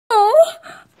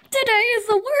is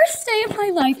the worst day of my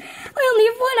life. I only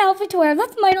have one outfit to wear.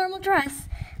 That's my normal dress.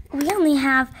 We only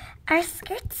have our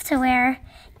skirts to wear.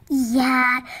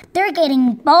 Yeah, they're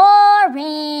getting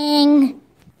boring.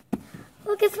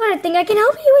 Well, guess what? I think I can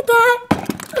help you with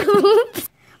that.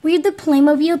 We have the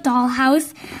Playmobil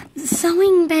dollhouse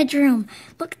sewing bedroom.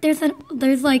 Look,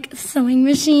 there's like a sewing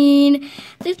machine.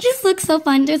 It just looks so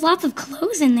fun. There's lots of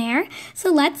clothes in there.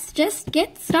 So let's just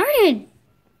get started.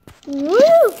 Woo!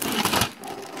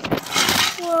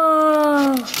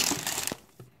 Whoa!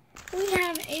 We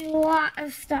have a lot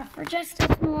of stuff for just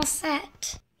a small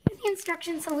set. Here's the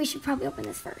instructions, so we should probably open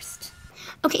this first.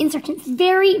 Okay, instructions.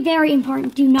 Very, very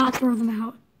important. Do not throw them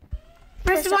out.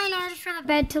 First of all, in order for the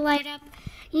bed to light up,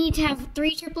 you need to have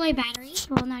 3 AAA batteries.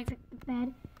 Well, not the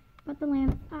bed, but the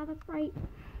lamp. Ah, that's right.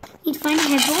 You need to find a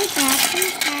headboard. That's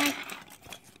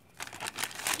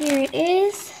here it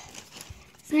is.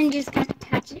 So then you just got to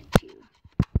attach it to.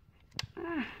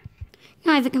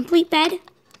 Now I have a complete bed.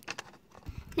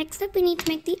 Next up, we need to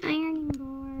make the ironing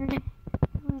board.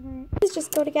 These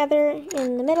just go together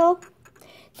in the middle.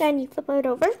 Then you flip it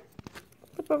over.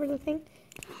 Flip over the thing.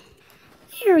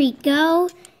 There we go.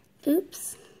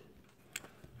 Oops.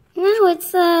 Now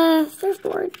it's a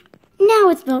surfboard. Now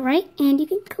it's built right, and you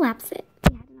can collapse it.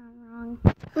 You had it on wrong.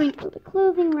 We're going to build a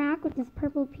clothing rack with this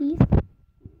purple piece.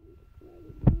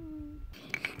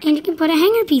 And you can put a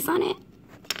hanger piece on it.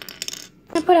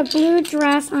 I'm going to put a blue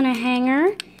dress on a hanger.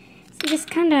 So you just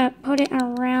kind of put it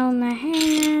around the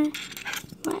hanger,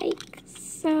 like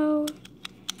so.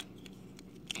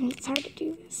 And it's hard to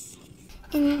do this.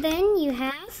 And then you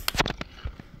have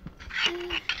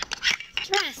a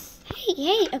dress.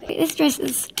 Hey, okay, this dress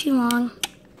is too long.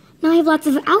 Now I have lots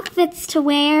of outfits to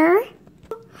wear.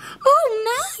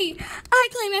 Oh my! I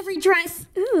claim every dress.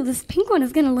 Ooh, this pink one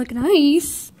is gonna look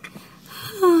nice.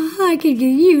 Oh, I could get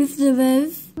used to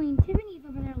this. Tiffany's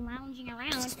over there lounging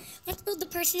around. Let's build the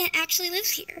person that actually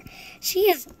lives here. She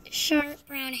has short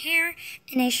brown hair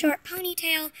and a short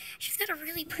ponytail. She's got a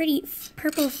really pretty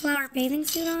purple flower bathing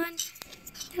suit on.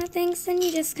 Kind of things. Then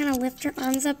you just kind of lift her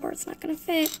arms up or it's not gonna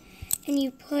fit. And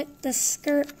you put the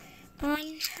skirt on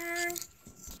her.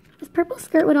 This purple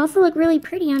skirt would also look really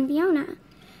pretty on Fiona.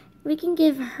 We can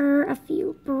give her a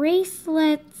few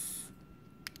bracelets.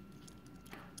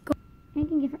 And I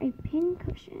can give her a pin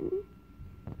cushion.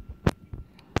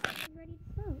 She's ready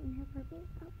to sew in her purple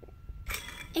outfit.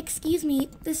 Excuse me,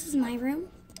 this is my room.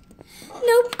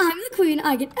 Nope, I'm the queen.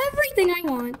 I get everything I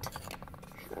want.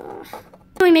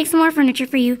 Let me make some more furniture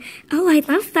for you. Oh, I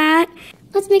love that.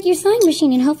 Let's make your sewing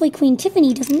machine, and hopefully Queen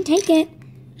Tiffany doesn't take it.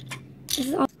 This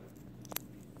is all.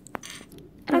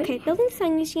 Okay, building the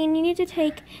sewing machine, you need to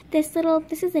take this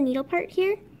is the needle part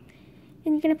here,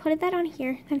 and you're going to put that on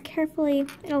here, then carefully,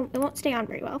 it won't stay on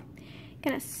very well.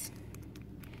 You're going to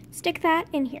stick that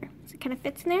in here, so it kind of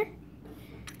fits in there,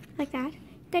 like that.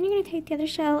 Then you're going to take the other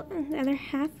shell, the other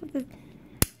half of the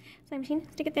sewing machine,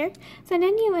 stick it there. So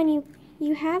then when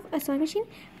you have a sewing machine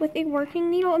with a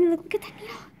working needle, I mean, look at that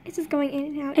needle. It's just going in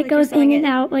and out. It goes in and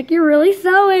out like you're really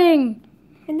sewing.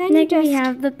 And then we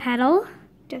have the pedal.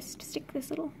 Just stick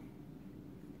this little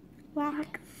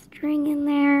black string in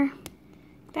there.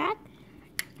 That.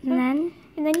 And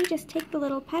then you just take the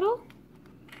little pedal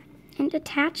and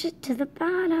attach it to the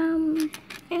bottom.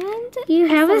 And you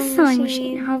have a sewing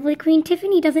machine. Hopefully Queen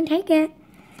Tiffany doesn't take it.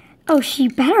 Oh, she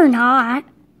better not.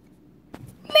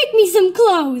 Make me some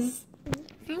clothes.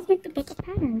 Let's make the book of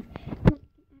patterns.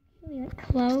 Actually, like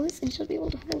clothes, and she'll be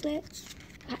able to hold it.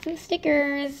 Got some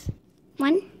stickers.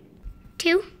 1,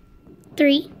 2,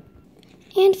 3,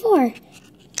 and 4.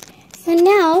 So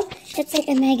now it's like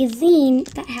a magazine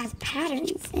that has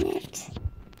patterns in it.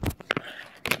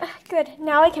 Good.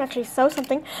 Now I can actually sew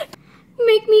something.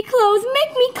 Make me clothes.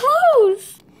 Make me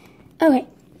clothes. Okay,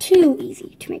 too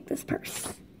easy to make this purse.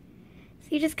 So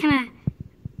you just kind of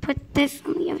put this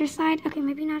on the other side. Okay,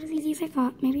 maybe not as easy as I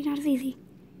thought. Maybe not as easy.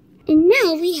 And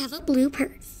now we have a blue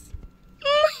purse.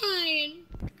 Mine!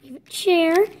 We have a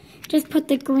chair. Just put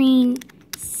the green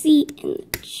seat in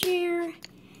the chair.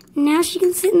 Now she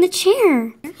can sit in the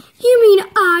chair. You mean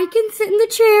I can sit in the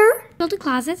chair? Build a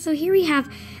closet. So here we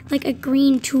have like a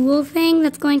green tool thing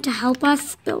that's going to help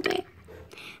us build it.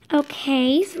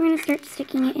 Okay, so we're going to start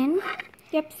sticking it in.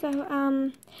 Yep,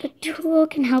 so the tool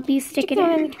can help you stick it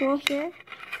in. The tool here,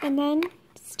 and then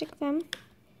stick them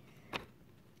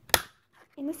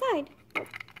in the side.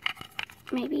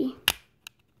 Maybe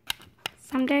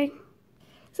someday.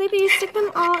 So you stick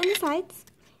them all in the sides,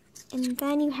 and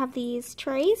then you have these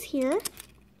trays here.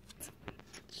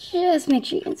 Just make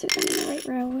sure you insert them in the right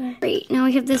row. Great, now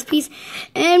we have this piece,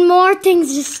 and more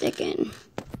things to stick in.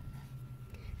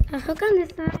 a hook on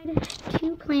this side,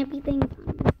 2 clampy things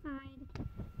on this side,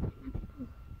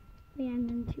 and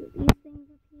then 2 of these things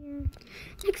up here.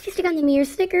 Next, you stick on the mirror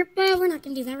sticker, but we're not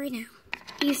going to do that right now.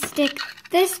 You stick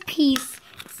this piece,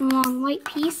 this long white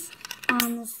piece,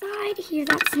 on the side. Here's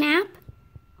that snap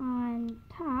on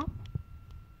top.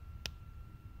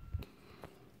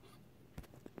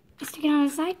 You stick it on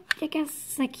the side, I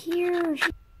guess, like here. Or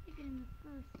stick it in the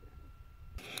first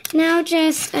row. Now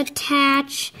just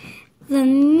attach the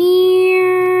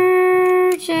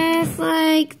mirror just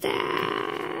like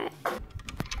that.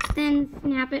 Then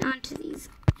snap it onto these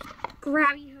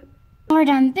grabby hooks. We're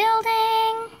done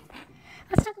building.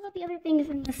 Let's talk about the other things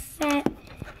in the set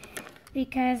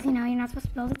because, you know, you're not supposed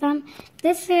to build with them.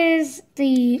 This is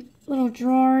the little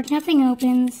drawer. Nothing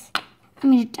opens. I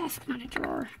mean, a desk, not a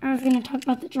drawer. I was going to talk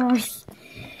about the drawers.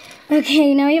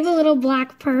 Okay, now you have a little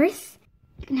black purse.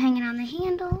 You can hang it on the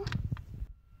handle.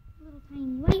 A little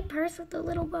tiny white purse with a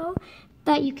little bow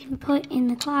that you can put in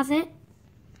the closet.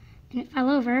 And it fell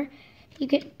over. You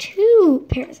get 2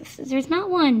 pairs of scissors. Not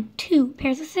 1, 2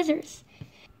 pairs of scissors.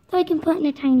 So I can put in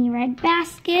a tiny red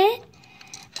basket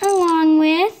along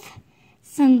with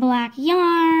some black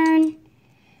yarn,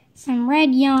 some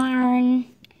red yarn,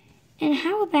 and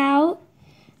how about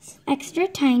some extra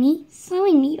tiny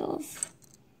sewing needles?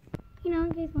 You know,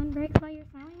 in case one breaks while you're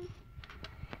sewing.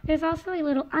 There's also a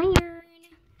little iron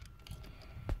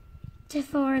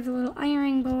for the little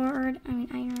ironing board.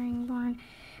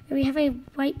 We have a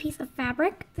white piece of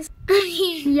fabric. This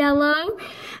is yellow.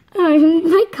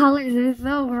 My colors are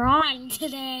so wrong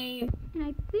today. And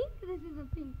I think this is a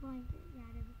pink blanket. Yeah,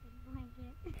 it is a pink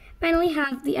blanket. Finally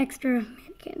have the extra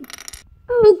mannequin.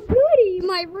 Oh, goody!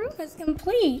 My room is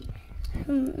complete.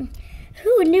 Ooh,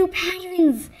 new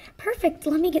patterns. Perfect.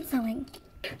 Let me get sewing.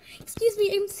 Excuse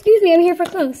me, I'm here for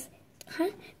clothes.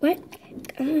 Huh? What?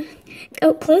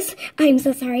 Oh, close? I'm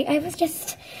so sorry. I was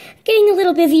just getting a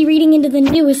little busy reading into the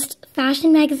newest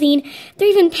fashion magazine. There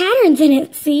are even patterns in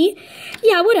it, see?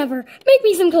 Yeah, whatever. Make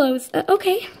me some clothes.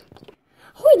 Okay.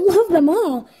 Oh, I love them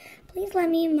all. Please let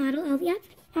me model all the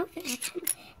outfit options.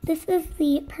 This is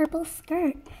the purple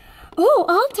skirt. Oh,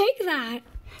 I'll take that.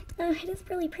 Oh, it is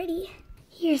really pretty.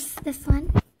 Here's this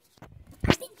one.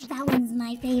 I think that one's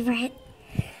my favorite.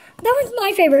 That one's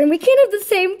my favorite, and we can't have the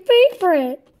same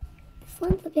favorite. This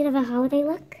one's a bit of a holiday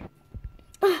look.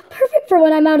 Oh, perfect for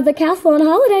when I'm out of the castle on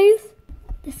holidays.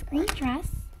 This green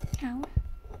dress. Oh.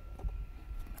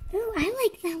 Ooh, I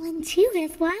like that one too. It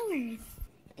has flowers.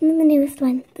 And then the newest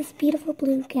one, this beautiful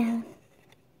blue gown.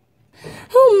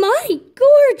 Oh my,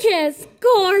 gorgeous,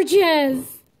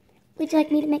 gorgeous. Would you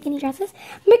like me to make any dresses?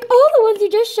 Make all the ones you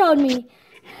just showed me.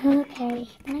 Okay,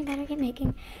 then I better get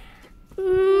making.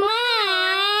 Mom!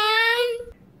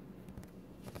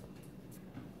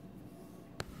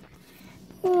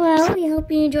 Well, we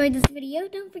hope you enjoyed this video.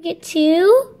 Don't forget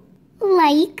to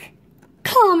like,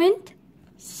 comment,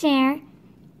 share,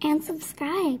 and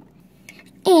subscribe.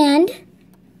 And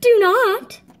do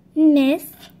not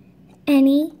miss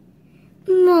any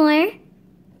more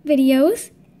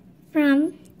videos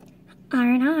from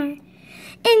R&R.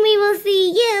 And we will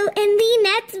see you in the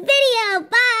next video.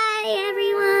 Bye,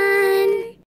 everyone.